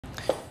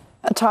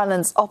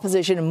Thailand's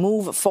opposition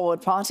Move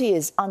Forward party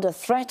is under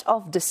threat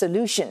of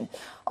dissolution.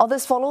 All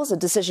this follows a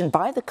decision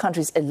by the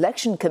country's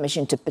election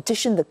commission to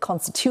petition the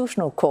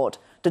Constitutional Court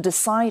to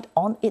decide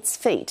on its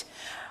fate.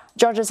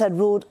 Judges had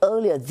ruled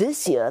earlier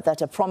this year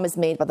that a promise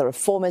made by the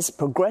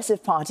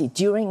reformist-progressive party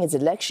during its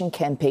election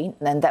campaign,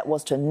 and that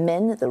was to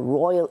amend the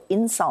royal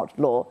insult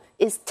law,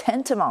 is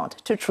tantamount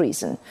to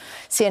treason.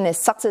 CNA's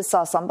Saksith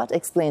Saiyasombut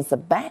explains the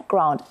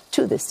background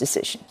to this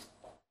decision.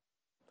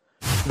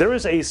 There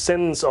is a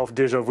sense of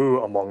déjà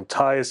vu among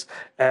Thais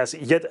as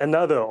yet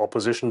another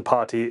opposition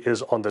party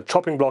is on the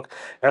chopping block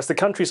as the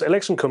country's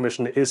election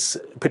commission is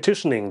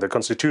petitioning the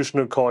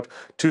Constitutional Court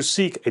to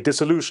seek a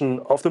dissolution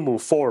of the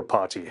Move Forward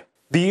party.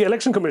 The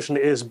election commission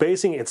is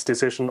basing its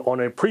decision on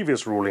a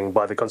previous ruling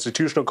by the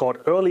Constitutional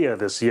Court earlier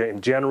this year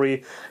in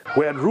January,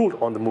 where it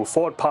ruled on the Move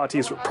Forward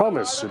party's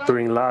promise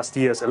during last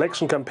year's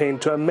election campaign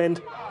to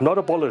amend, not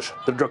abolish,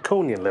 the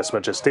draconian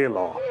lèse-majesté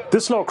law.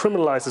 This law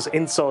criminalizes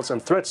insults and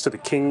threats to the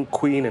king,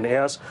 queen and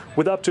heirs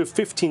with up to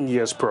 15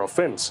 years per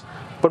offense.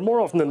 But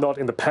more often than not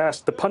in the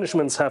past, the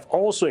punishments have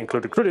also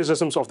included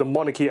criticisms of the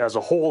monarchy as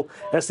a whole,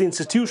 as the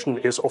institution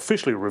is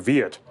officially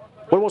revered.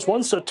 What was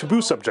once a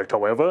taboo subject,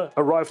 however,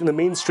 arrived in the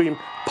mainstream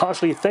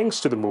partially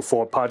thanks to the Move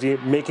Forward party,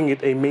 making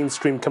it a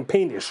mainstream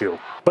campaign issue.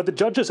 But the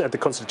judges at the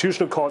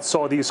Constitutional Court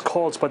saw these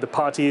calls by the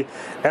party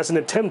as an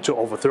attempt to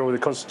overthrow the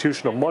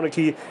constitutional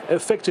monarchy,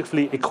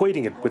 effectively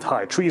equating it with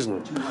high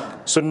treason.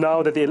 So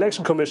now that the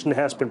Election Commission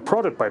has been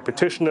prodded by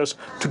petitioners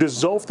to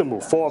dissolve the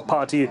Move Forward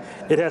party,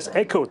 it has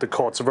echoed the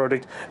court's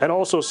verdict and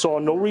also saw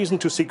no reason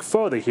to seek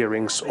further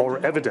hearings or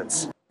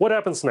evidence. What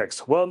happens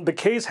next? Well, the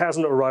case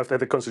hasn't arrived at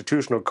the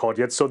Constitutional Court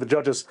yet, so the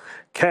judges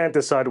can't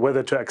decide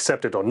whether to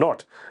accept it or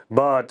not.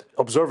 But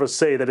observers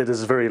say that it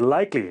is very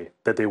likely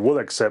that they will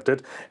accept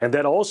it, and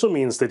that also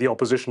means that the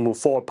opposition Move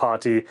Forward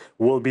party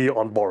will be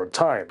on borrowed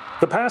time.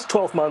 The past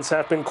 12 months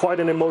have been quite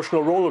an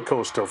emotional roller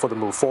coaster for the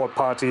Move Forward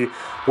party,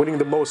 winning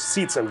the most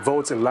seats and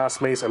votes in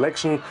last May's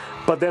election,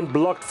 but then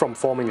blocked from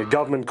forming a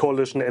government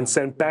coalition and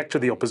sent back to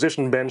the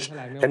opposition bench,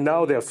 and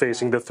now they're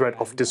facing the threat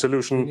of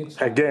dissolution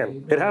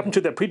again. It happened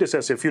to their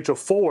predecessor Future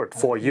Forward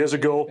 4 years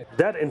ago.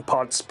 That in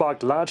part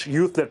sparked large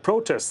youth-led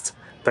protests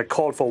that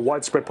called for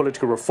widespread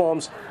political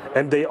reforms,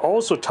 and they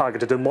also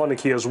targeted the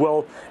monarchy as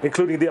well,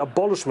 including the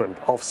abolishment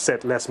of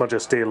said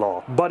lèse-majesté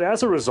law. But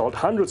as a result,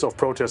 hundreds of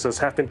protesters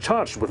have been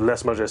charged with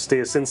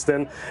lèse-majesté since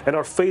then and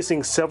are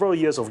facing several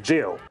years of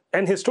jail.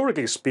 And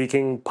historically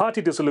speaking,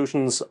 party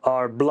dissolutions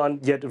are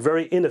blunt yet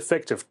very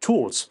ineffective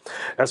tools.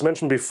 As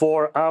mentioned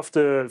before,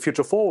 after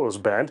Future Forward was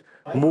banned,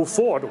 Move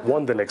Forward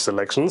won the next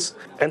elections,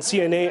 and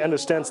CNA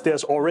understands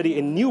there's already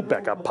a new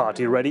backup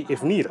party ready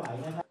if needed.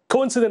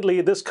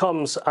 Coincidentally, this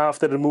comes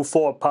after the Move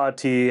Forward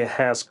party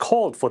has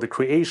called for the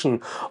creation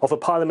of a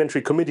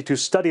parliamentary committee to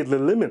study the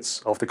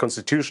limits of the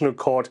Constitutional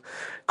Court.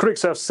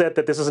 Critics have said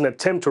that this is an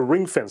attempt to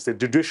ring-fence the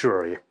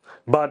judiciary.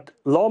 But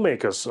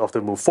lawmakers of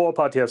the Move Forward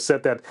party have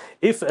said that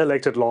if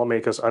elected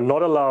lawmakers are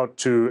not allowed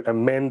to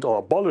amend or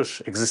abolish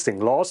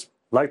existing laws,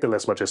 like the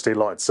lèse-majesté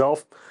law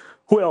itself,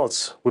 who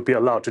else would be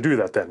allowed to do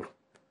that then?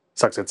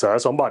 Saksith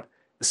Saiyasombut,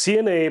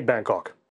 CNA, Bangkok.